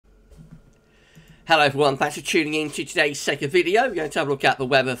Hello everyone, thanks for tuning in to today's second video. We're going to have a look at the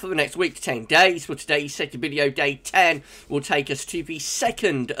weather for the next week to 10 days. For today's second video, day 10, will take us to the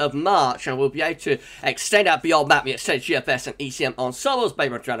 2nd of March, and we'll be able to extend out beyond that. We extend GFS and ECM ensembles,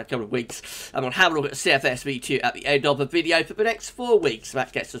 maybe around a couple of weeks, and we'll have a look at CFS V2 at the end of the video for the next 4 weeks. So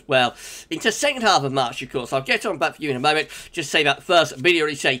that gets us well into the second half of March, of course. I'll get on back for you in a moment. Just say that the first video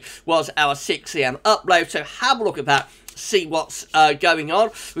release was our 6 AM upload, so have a look at that. See what's going on.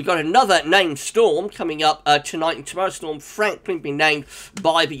 We've got another named storm coming up tonight and tomorrow. Storm Franklin being named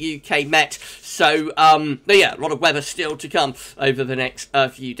by the UK Met. So, yeah, a lot of weather still to come over the next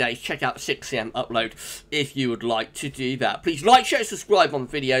few days. Check out the 6 AM upload if you would like to do that. Please like, share, subscribe on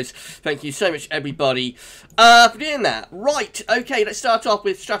the videos. Thank you so much, everybody, for doing that. Right, okay, let's start off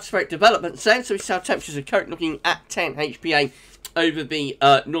with stratospheric developments then. So we see our temperatures are currently looking at 10 HPA over the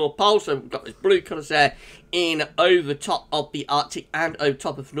North Pole. So we've got those blue colours there in over top of the Arctic and over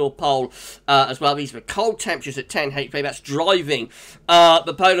top of North Pole as well. These are cold temperatures at 10 HPA. That's driving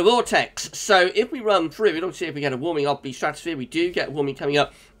the polar vortex. So if we run through, we don't see if we get a warming of the stratosphere. We do get warming coming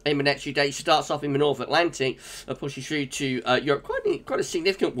up in the next few days. Starts off in the North Atlantic, pushes through to Europe. Quite a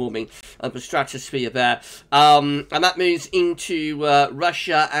significant warming of the stratosphere there, and that moves into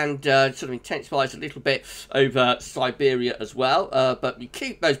Russia and sort of intensifies a little bit over Siberia as well. But we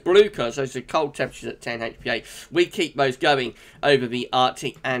keep those blue colours, those are cold temperatures at 10 HPA. We keep those going over the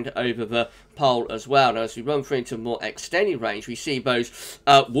Arctic and over the pole as well. Now, as we run through into more extended range, we see those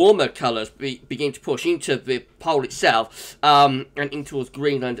warmer colours begin to push into the pole itself and in towards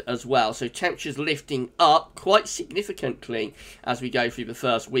Greenland as well. So temperatures lifting up quite significantly as we go through the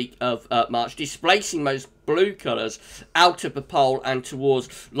first week of March, displacing those blue colours out of the pole and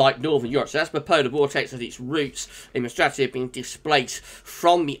towards like northern Europe. So that's the polar vortex at its roots in the stratosphere being displaced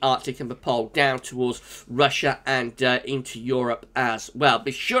from the Arctic and the pole down towards Russia and into Europe as well.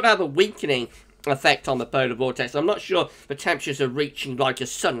 This should have a weakening effect on the polar vortex. I'm not sure the temperatures are reaching like a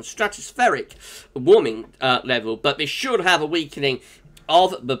sudden stratospheric warming level, but they should have a weakening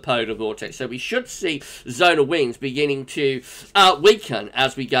of the polar vortex. So we should see zonal winds beginning to weaken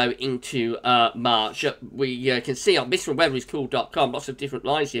as we go into March. We can see on MrWeatherIsCool.com lots of different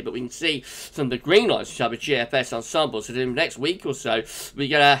lines here, but we can see some of the green lines, which are the GFS ensembles. So in the next week or so, we're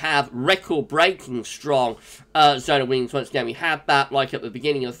going to have record-breaking strong zonal winds. Once again, we had that like at the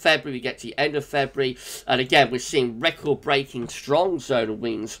beginning of February. We get to the end of February, and again, we're seeing record-breaking strong zonal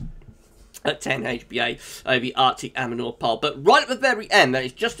winds at 10 HPA over the Arctic and the North Pole. But right at the very end, that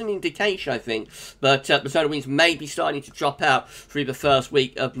is just an indication, I think, that the zonal winds may be starting to drop out through the first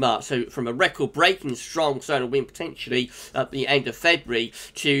week of March. So from a record-breaking strong zonal wind potentially at the end of February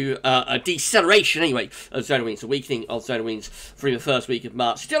to a deceleration, anyway, of zonal winds, a weakening of zonal winds through the first week of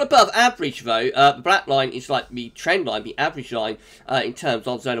March. Still above average, though. The black line is like the trend line, the average line in terms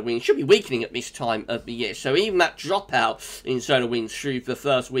of zonal winds. Should be weakening at this time of the year. So even that dropout in zonal winds through the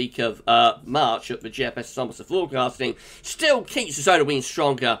first week of March at the GFS ensembles are forecasting still keeps the zonal winds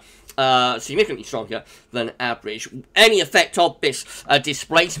stronger, significantly stronger than average. Any effect of this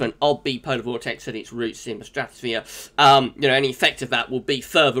displacement of the polar vortex at its roots in the stratosphere, any effect of that will be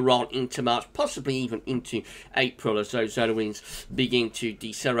further on into March, possibly even into April as those zonal winds begin to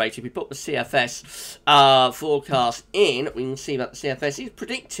decelerate. If we put the CFS forecast in, we can see that the CFS is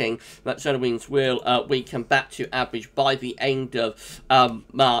predicting that zonal winds will weaken back to average by the end of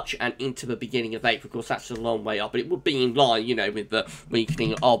March and into the beginning of April. Of course, that's a long way off, but it would be in line, with the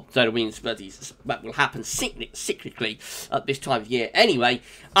weakening of zonal winds, but that will happen cyclically at this time of year anyway,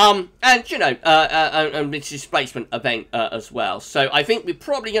 and this displacement event as well. So I think we're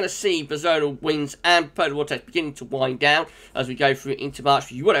probably going to see the zonal winds and polar vortex beginning to wind down as we go through into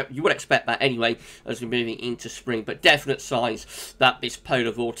March. You would expect that anyway as we're moving into spring, but definite signs that this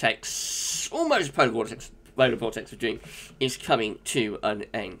polar vortex, almost polar vortex we're doing, is coming to an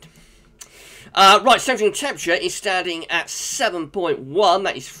end. Right, central temperature is standing at 7.1.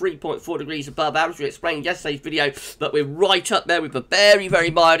 That is 3.4 degrees above average. We explained in yesterday's video that we're right up there with the very, very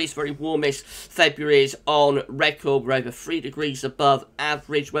mildest, very warmest Februaries on record. We're over 3 degrees above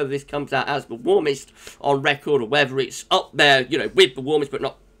average. Whether this comes out as the warmest on record or whether it's up there, with the warmest but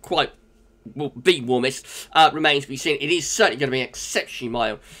not quite the warmest, remains to be seen. It is certainly going to be an exceptionally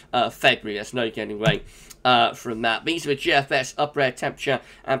mild February. There's no getting away from that. These are the GFS upper air temperature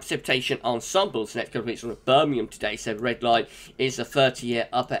and precipitation ensembles. Next couple of weeks on Birmingham today. So the red line is a 30-year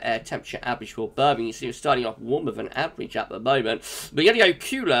upper air temperature average for Birmingham. You see we're starting off warmer than average at the moment. We're going to go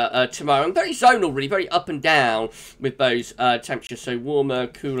cooler tomorrow. And very zonal, really, very up and down with those temperatures. So warmer,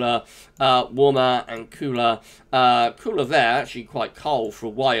 cooler, warmer and cooler. Cooler there, actually quite cold for a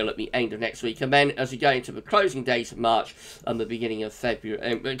while at the end of next week. And then as we go into the closing days of March and the beginning of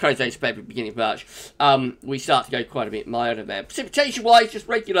February, closing days of February, beginning of March, we start to go quite a bit milder there. Precipitation-wise, just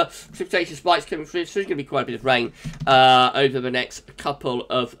regular precipitation spikes coming through. So there's going to be quite a bit of rain over the next couple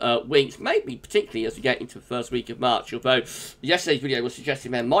of weeks, maybe particularly as we get into the first week of March. Although yesterday's video was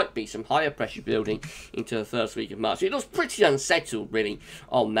suggesting there might be some higher pressure building into the first week of March. It looks pretty unsettled, really,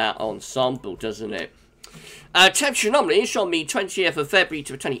 on that ensemble, doesn't it? Temperature anomalies on the 20th of February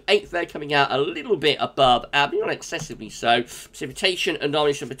to the 28th, they're coming out a little bit above average, not excessively so. Precipitation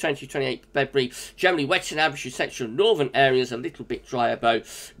anomalies from the 20th to 28th of February, generally wet and average in central northern areas, a little bit drier though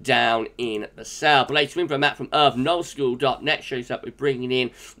down in the south. The latest info map from earth-nullschool.net shows that we're bringing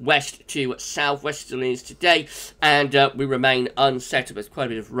in west to southwesterlies today, and we remain unsettled. There's quite a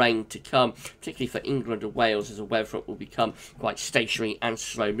bit of rain to come, particularly for England and Wales, as the weather front will become quite stationary and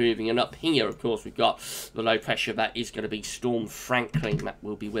slow moving. And up here, of course, we've got the low pressure that is going to be Storm Franklin that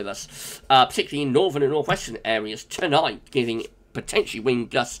will be with us, particularly in northern and northwestern areas tonight, giving potentially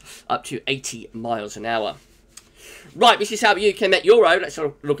wind gusts up to 80 miles an hour. Right, this is how the UK Met Euro. Let's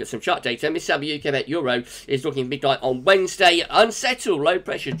look at some chart data. This is how the UK Met Euro is looking midnight on Wednesday. Unsettled, low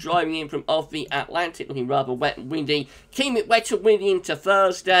pressure driving in from off the Atlantic, looking rather wet and windy. Keep it wet and windy into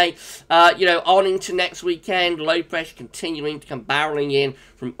Thursday. On into next weekend. Low pressure continuing to come barreling in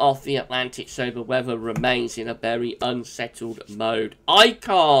from off the Atlantic, so the weather remains in a very unsettled mode.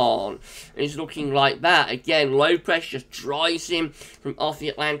 Icon is looking like that. Again, low pressure just drives in from off the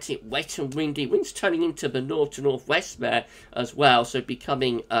Atlantic, wet and windy. Winds turning into the north to northwest there as well, so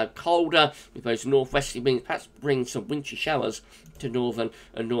becoming colder with those northwesterly winds, perhaps bring some wintry showers to northern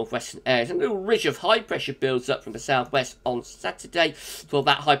and northwestern areas. And a little ridge of high pressure builds up from the southwest on Saturday, for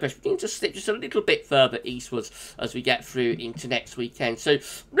that high pressure beginning to slip just a little bit further eastwards as we get through into next weekend. So a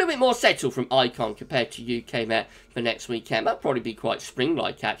little bit more settled from Icon compared to UK Met for next weekend. That'll probably be quite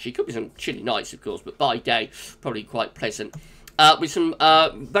spring-like actually. Could be some chilly nights of course, but by day probably quite pleasant. With some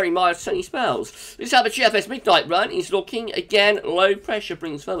very mild sunny spells. This is how the GFS Midnight Run is looking. Again, low pressure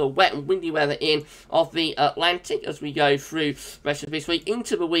brings further wet and windy weather in off the Atlantic as we go through the rest of this week.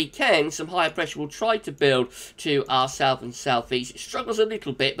 Into the weekend, some higher pressure will try to build to our south and southeast. It struggles a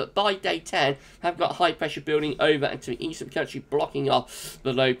little bit, but by day 10, have got high pressure building over and to the east of the country, blocking off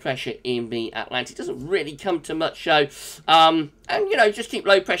the low pressure in the Atlantic. It doesn't really come to much show. And, just keep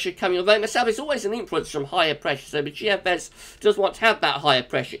low pressure coming. Although in the south, there's always an influence from higher pressure. So the GFS does want to have that higher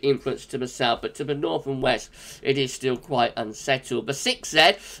pressure influence to the south, but to the north and west, it is still quite unsettled. The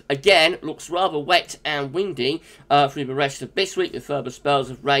 6Z, again, looks rather wet and windy through the rest of this week with further spells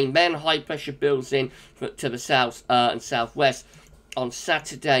of rain. Then high pressure builds in to the south and southwest on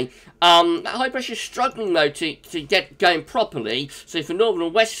Saturday. That high pressure is struggling though to get going properly, so for northern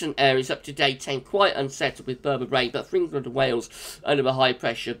and western areas up to day 10 quite unsettled with further rain, but for England and Wales under the high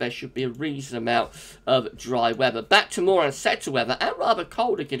pressure there should be a reasonable amount of dry weather. Back to more unsettled weather and rather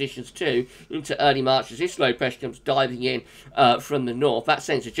colder conditions too into early March as this low pressure comes diving in from the north. That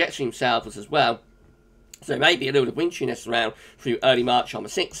sends a jet stream southwards as well. So maybe a little bit of winteriness around through early March on the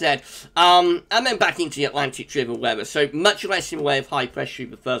 6Z. And then back into the Atlantic-driven weather. So much less in the way of high pressure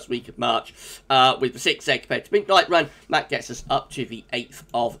the first week of March with the 6Z compared to Midnight Run. That gets us up to the 8th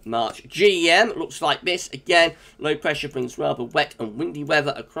of March. GEM looks like this. Again, low pressure brings rather wet and windy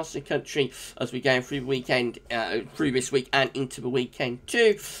weather across the country as we go through the weekend, through this week and into the weekend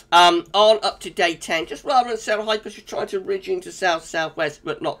too. On up to day 10, just rather unsettled high pressure trying to ridge into south-southwest,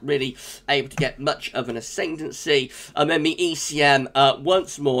 but not really able to get much of an ascendancy. And then the ECM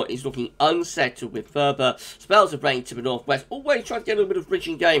once more is looking unsettled with further spells of rain to the northwest. Always trying to get a little bit of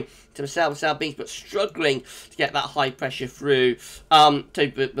ridging going to the south and southeast, but struggling to get that high pressure through.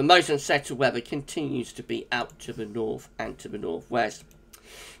 The most unsettled weather continues to be out to the north and to the northwest.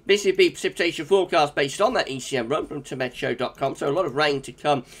 This is the precipitation forecast based on that ECM run from tometshow.com. So a lot of rain to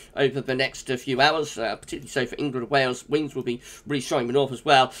come over the next few hours, particularly so for England and Wales. Winds will be really strong in the north as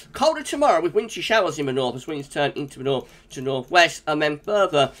well. Colder tomorrow with wintry showers in the north as winds turn into the north to northwest. And then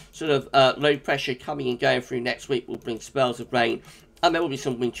further sort of low pressure coming and going through next week will bring spells of rain. And there will be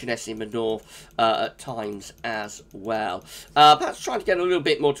some winteriness in the north at times as well. Perhaps trying to get a little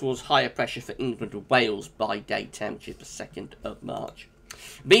bit more towards higher pressure for England and Wales by day 10, which is the 2nd of March.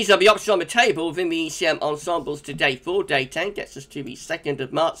 These are the options on the table within the ECM ensembles to day 4. Day 10 gets us to the 2nd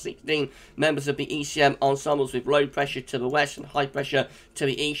of March. 16 members of the ECM ensembles with low pressure to the west and high pressure to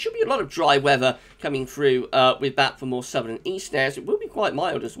the east. Should be a lot of dry weather coming through with that for more southern and east areas. It will be quite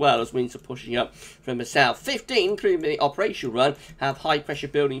mild as well as winds are pushing up from the south. 15, including the operational run, have high pressure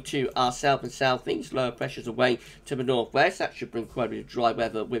building to our south and southeast. Lower pressures away to the northwest. That should bring quite a bit of dry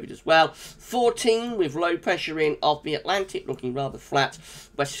weather with it as well. 14, with low pressure in off the Atlantic, looking rather flat,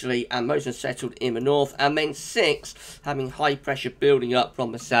 westerly and most unsettled in the north. And then 6, having high pressure building up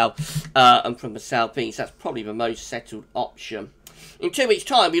from the south and from the southeast. That's probably the most settled option. In 2 weeks'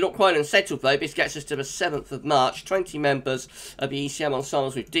 time, we look quite unsettled though. This gets us to the 7th of March. 20 members of the ECM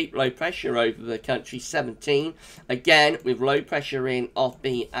ensembles with deep low pressure over the country. 17, again, with low pressure in off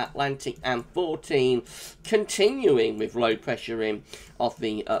the Atlantic. And 14, continuing with low pressure in off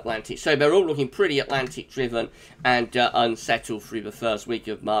the Atlantic. So they're all looking pretty Atlantic-driven and unsettled through the first week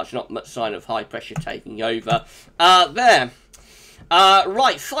of March. Not much sign of high pressure taking over there.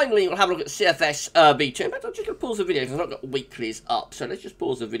 Right, finally, we'll have a look at CFS V2. In fact, I'm just going to pause the video because I've not got weeklies up. So let's just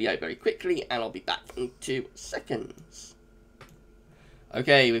pause the video very quickly and I'll be back in 2 seconds.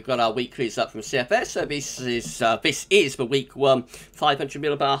 Okay, we've got our weeklies up from CFS. So this is the week 1 500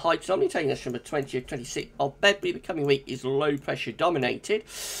 millibar high anomaly, taking us from the 20th, 26th of February. The coming week is low pressure dominated,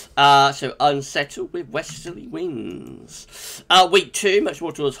 so unsettled with westerly winds. Week 2, much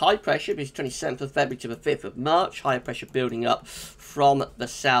more towards high pressure. This is 27th of February to the 5th of March. Higher pressure building up from the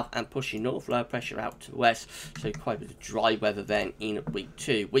south and pushing north. Lower pressure out to the west. So quite a bit of dry weather then in week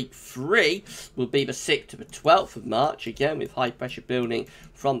 2. Week 3 will be the 6th to the 12th of March. Again with high pressure building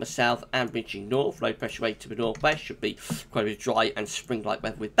from the south and reaching north. Low pressure way to the northwest. Should be quite a bit of dry and spring-like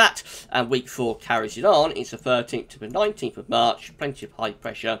weather with that. And week 4 carries it on. It's the 13th to the 19th of March. Plenty of high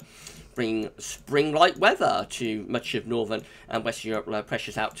pressure. Bring spring-like weather to much of northern and western Europe. Low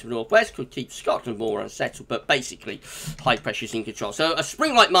pressures out to the northwest could keep Scotland more unsettled, but basically high pressures in control. So a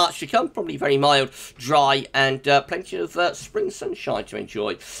spring-like March to come, probably very mild, dry, and plenty of spring sunshine to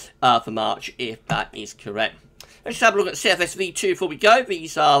enjoy for March, if that is correct. Let's just have a look at CFS V2 before we go.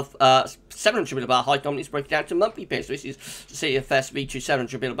 These are 700 millibar high anomaly broken down to monthly pairs. So this is CFS V2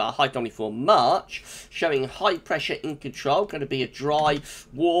 700 millibar high anomaly for March, showing high pressure in control. Going to be a dry,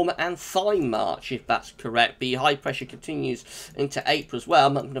 warm, and fine March, if that's correct. The high pressure continues into April as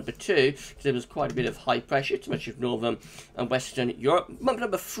well, month number 2, because there was quite a bit of high pressure to much of northern and western Europe. Month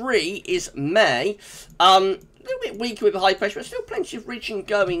number 3 is May. A little bit weaker with the high pressure, but still plenty of ridging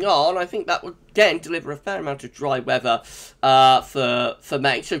going on. I think that would, again, deliver a fair amount of dry weather for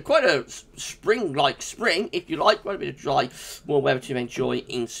May. So quite a spring-like spring, if you like. Quite a bit of dry, warm weather to enjoy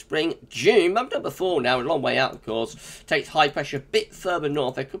in spring. June, month number 4 now, a long way out, of course. Takes high pressure a bit further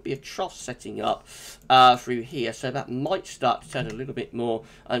north. There could be a trough setting up through here, so that might start to turn a little bit more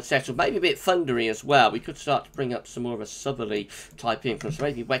unsettled. Maybe a bit thundery as well. We could start to bring up some more of a southerly type influence,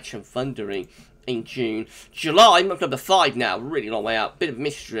 maybe wet and thundery in June. July, month number 5 now, really long way out, bit of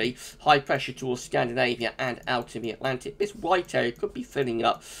mystery. High pressure towards Scandinavia and out in the Atlantic. This white area could be filling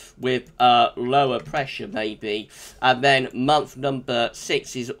up with lower pressure maybe. And then month number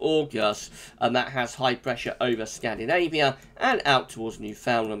 6 is August, and that has high pressure over Scandinavia and out towards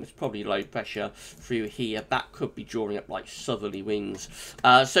Newfoundland. There's probably low pressure through here. That could be drawing up like southerly winds.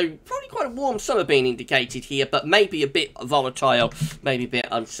 So probably quite a warm summer being indicated here, but maybe a bit volatile, maybe a bit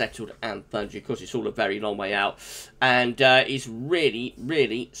unsettled and thundery. Of course, it's all a very long way out and is really,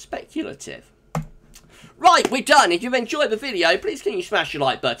 really speculative. Right, we're done. If you've enjoyed the video, please can you smash your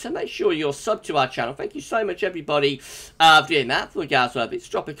like button. Make sure you're subbed to our channel. Thank you so much, everybody, for doing that. For GavsWeatherVids,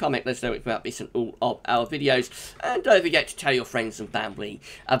 drop a comment. Let us know about this and all of our videos. And don't forget to tell your friends and family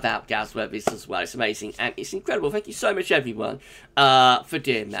about GavsWeatherVids as well. It's amazing and it's incredible. Thank you so much, everyone, for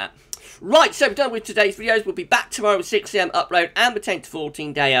doing that. Right, so we're done with today's videos. We'll be back tomorrow with 6 AM upload and the 10 to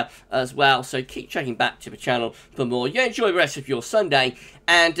 14 dayer as well. So keep checking back to the channel for more. You enjoy the rest of your Sunday.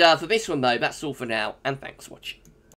 And for this one, though, that's all for now. And thanks for watching.